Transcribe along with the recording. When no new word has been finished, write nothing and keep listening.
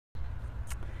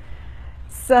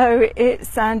So it's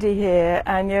Sandy here,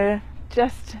 and you're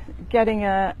just getting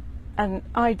an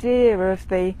idea of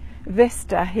the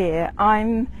vista here.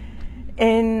 I'm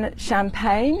in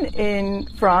Champagne in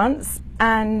France,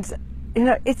 and you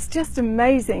know, it's just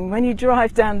amazing when you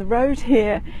drive down the road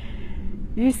here.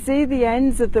 You see the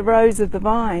ends of the rows of the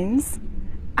vines,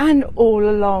 and all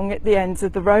along at the ends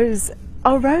of the rows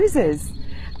are roses.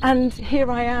 And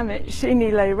here I am at Chigny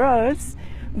les Roses,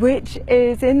 which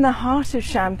is in the heart of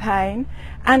Champagne.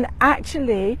 And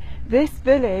actually this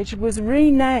village was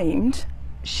renamed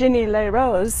Chigny les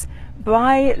Roses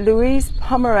by Louise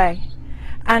Pomeray.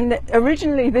 And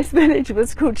originally this village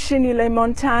was called Chigny les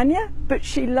Montagnes, but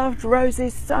she loved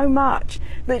roses so much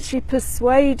that she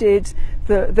persuaded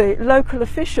the local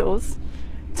officials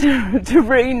to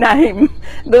rename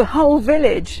the whole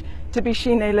village to be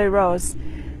Chigny les Roses.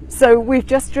 So we've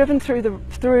just driven through the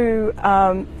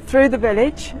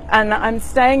village, and I'm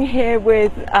staying here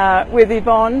with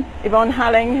Yvonne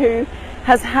Halling, who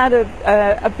has had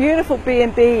a beautiful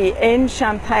B&B in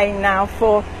Champagne now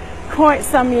for quite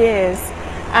some years.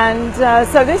 And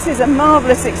so this is a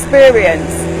marvellous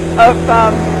experience of,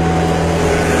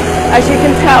 as you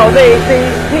can tell, the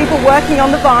people working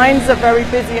on the vines are very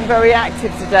busy and very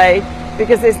active today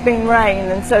because there's been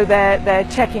rain, and so they're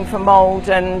checking for mould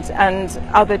and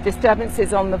other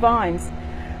disturbances on the vines.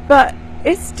 But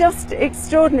it's just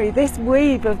extraordinary, this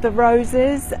weave of the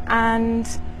roses and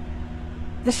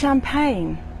the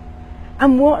champagne.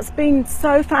 And what's been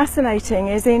so fascinating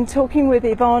is in talking with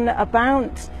Yvonne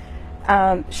about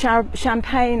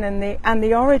Champagne and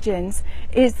the origins,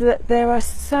 is that there are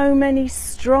so many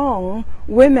strong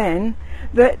women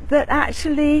that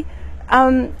actually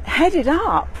headed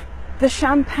up the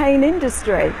champagne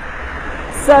industry.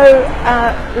 So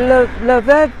Le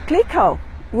Veuve Clicquot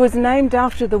was named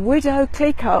after the widow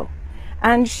Clicquot,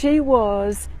 and she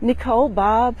was Nicole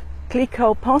Barbe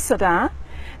Clicquot Pensadin,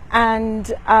 and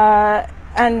the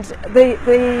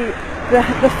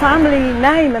family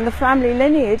name and the family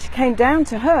lineage came down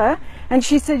to her, and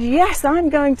she said, yes, I'm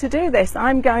going to do this,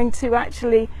 I'm going to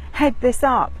actually head this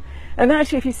up. And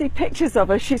actually, if you see pictures of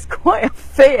her, she's quite a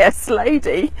fierce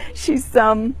lady. She's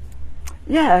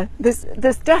yeah,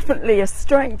 there's definitely a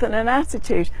strength and an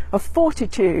attitude, a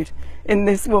fortitude in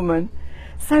this woman.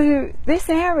 So this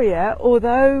area,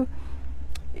 although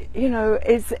you know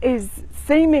is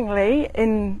seemingly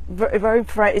in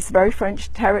it's very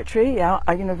French territory, yeah,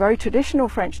 you know, very traditional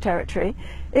French territory,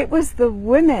 it was the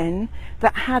women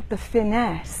that had the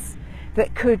finesse,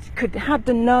 that could have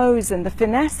the nose and the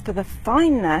finesse for the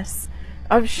fineness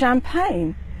of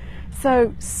Champagne.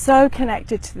 So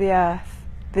connected to the earth.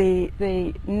 The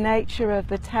nature of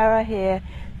the terra here,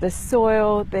 the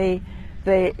soil, the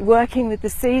working with the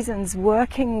seasons,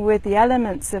 working with the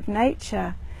elements of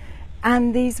nature.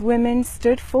 And these women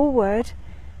stood forward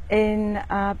in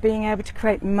being able to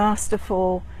create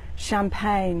masterful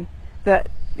champagne that,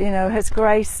 you know, has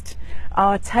graced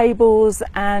our tables.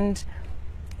 And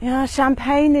you know,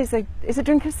 champagne is a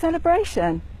drink of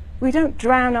celebration. We don't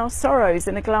drown our sorrows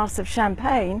in a glass of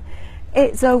champagne.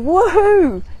 It's a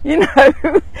woohoo, you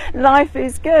know, life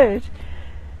is good.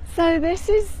 So this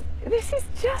is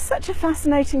just such a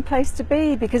fascinating place to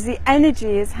be, because the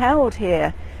energy is held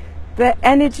here. The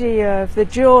energy of the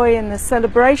joy and the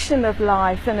celebration of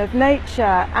life and of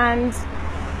nature and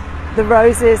the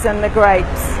roses and the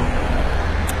grapes.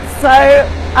 So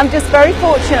I'm just very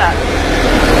fortunate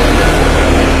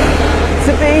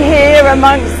to be here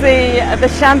amongst the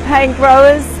champagne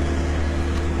growers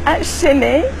at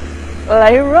Chigny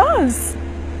les Roses.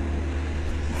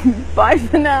 Bye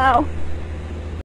for now.